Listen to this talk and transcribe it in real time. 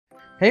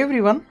Hey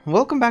everyone,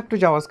 welcome back to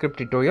JavaScript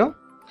tutorial.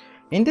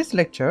 In this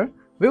lecture,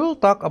 we will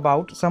talk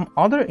about some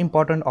other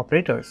important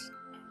operators.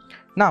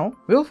 Now,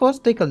 we will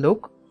first take a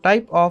look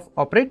type of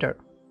operator.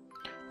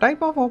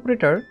 Type of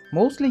operator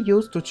mostly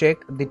used to check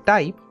the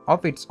type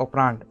of its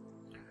operand.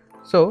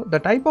 So, the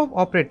type of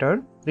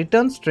operator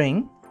returns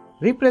string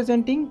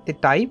representing the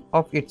type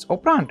of its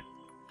operand.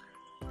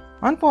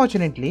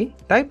 Unfortunately,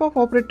 type of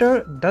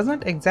operator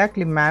doesn't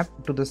exactly map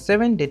to the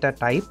 7 data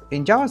type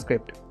in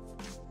JavaScript.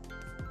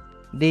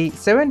 The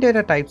 7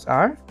 data types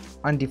are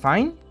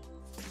undefined,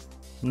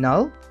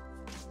 null,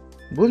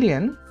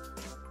 boolean,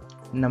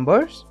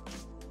 numbers,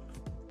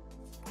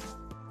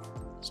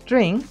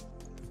 string,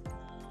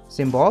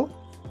 symbol,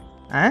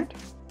 and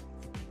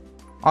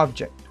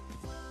object.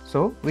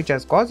 So, which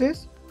has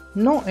causes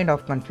no end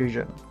of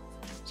confusion.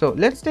 So,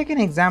 let's take an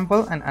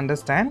example and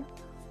understand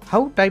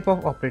how type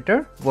of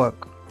operator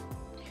work.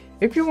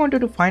 If you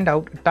wanted to find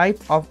out type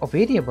of a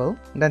variable,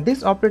 then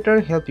this operator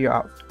help you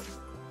out.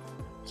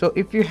 So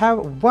if you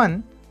have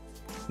 1,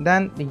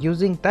 then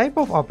using type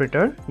of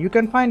operator, you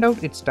can find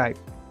out its type,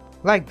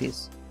 like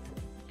this.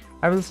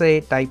 I will say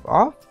type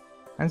of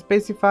and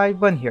specify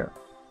 1 here.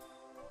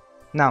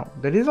 Now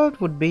the result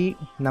would be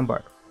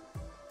number.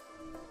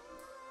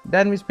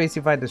 Then we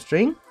specify the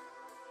string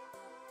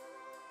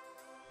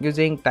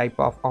using type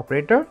of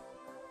operator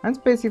and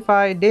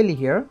specify daily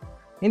here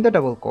in the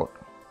double quote.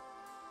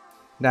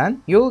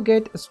 Then you will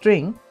get a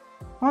string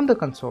on the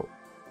console,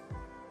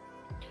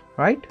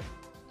 right?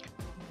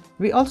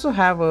 We also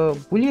have a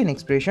boolean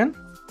expression.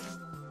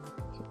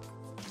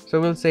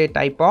 So we'll say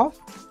type of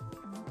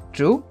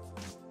true.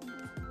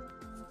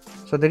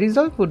 So the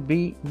result would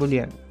be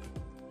boolean.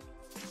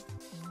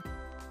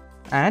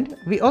 And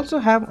we also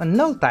have a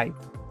null type.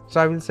 So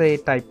I will say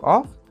type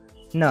of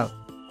null.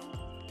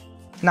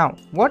 Now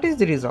what is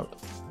the result?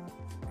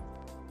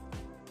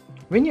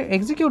 When you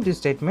execute this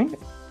statement,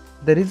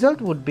 the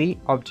result would be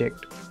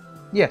object.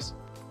 Yes,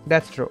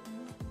 that's true.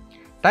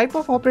 Type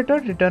of operator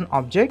return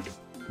object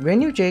when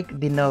you check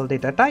the null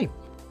data type.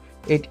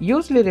 It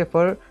usually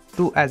referred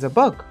to as a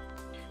bug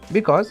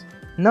because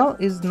null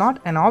is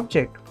not an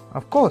object,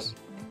 of course.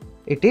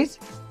 It is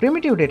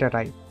primitive data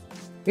type.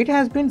 It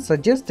has been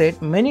suggested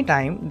many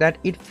times that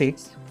it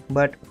fixed,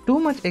 but too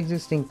much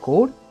existing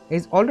code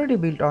is already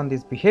built on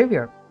this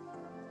behavior.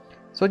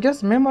 So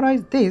just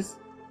memorize this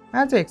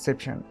as an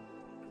exception.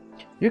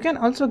 You can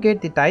also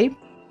get the type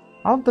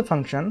of the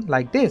function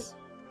like this,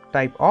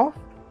 type of,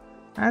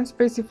 and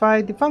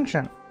specify the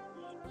function.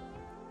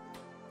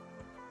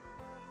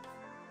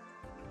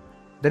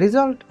 The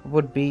result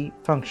would be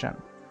function.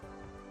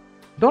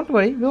 Don't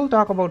worry, we will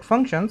talk about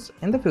functions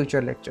in the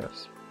future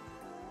lectures.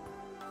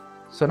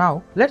 So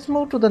now let's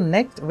move to the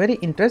next very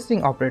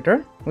interesting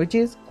operator, which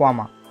is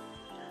comma.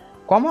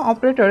 Comma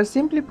operators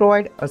simply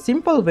provide a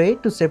simple way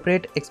to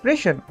separate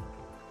expression,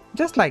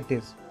 just like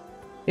this.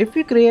 If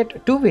we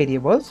create two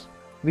variables,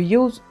 we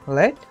use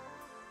let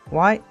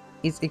y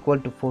is equal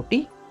to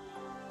 40,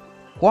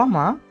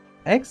 comma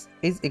x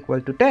is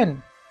equal to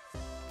 10.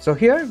 So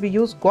here we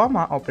use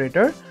comma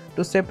operator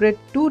to separate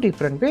two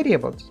different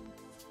variables.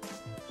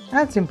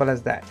 As simple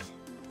as that.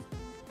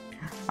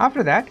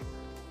 After that,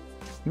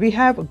 we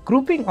have a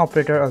grouping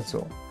operator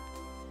also.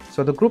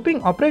 So the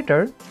grouping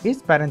operator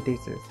is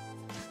parenthesis.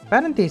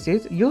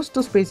 Parenthesis used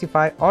to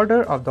specify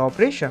order of the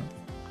operation.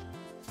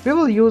 We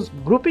will use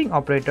grouping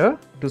operator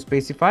to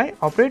specify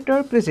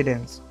operator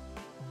precedence.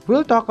 We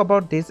will talk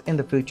about this in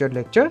the future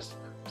lectures,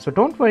 so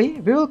don't worry,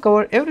 we will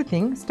cover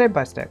everything step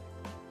by step.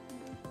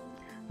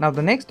 Now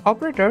the next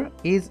operator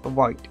is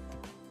void.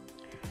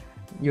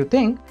 You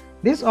think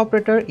this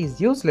operator is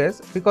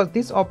useless because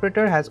this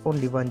operator has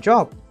only one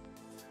job.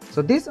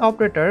 So this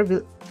operator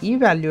will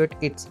evaluate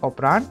its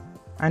operand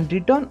and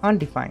return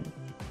undefined.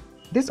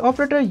 This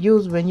operator is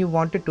used when you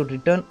wanted to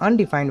return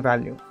undefined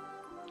value.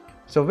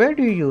 So where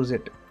do you use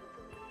it?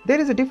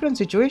 There is a different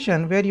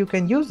situation where you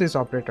can use this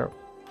operator.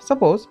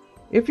 Suppose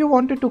if you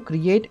wanted to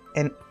create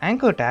an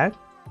anchor tag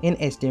in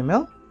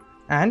HTML,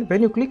 and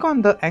when you click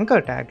on the anchor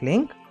tag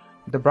link,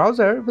 the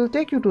browser will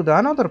take you to the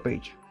another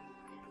page.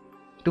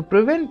 To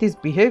prevent this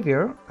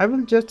behavior, I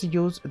will just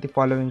use the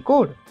following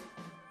code.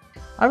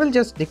 I will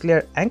just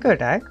declare anchor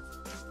tag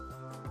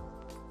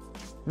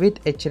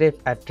with href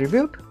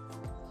attribute,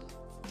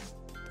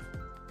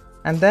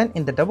 and then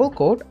in the double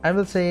quote I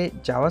will say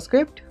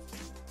JavaScript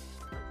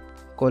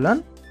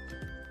colon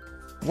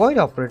void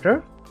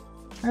operator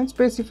and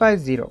specify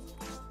 0,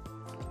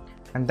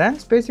 and then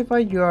specify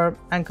your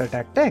anchor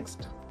tag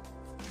text.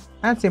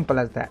 As simple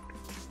as that,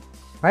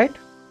 right?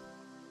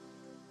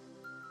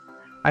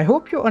 I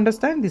hope you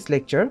understand this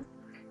lecture.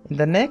 In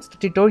the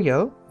next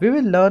tutorial, we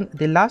will learn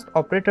the last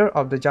operator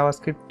of the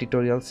JavaScript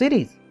tutorial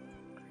series.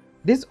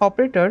 This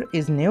operator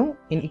is new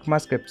in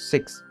EcmaScript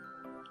 6.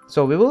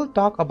 So we will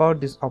talk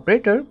about this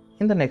operator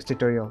in the next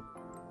tutorial.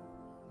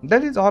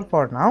 That is all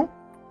for now.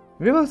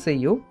 We will see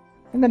you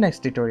in the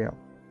next tutorial.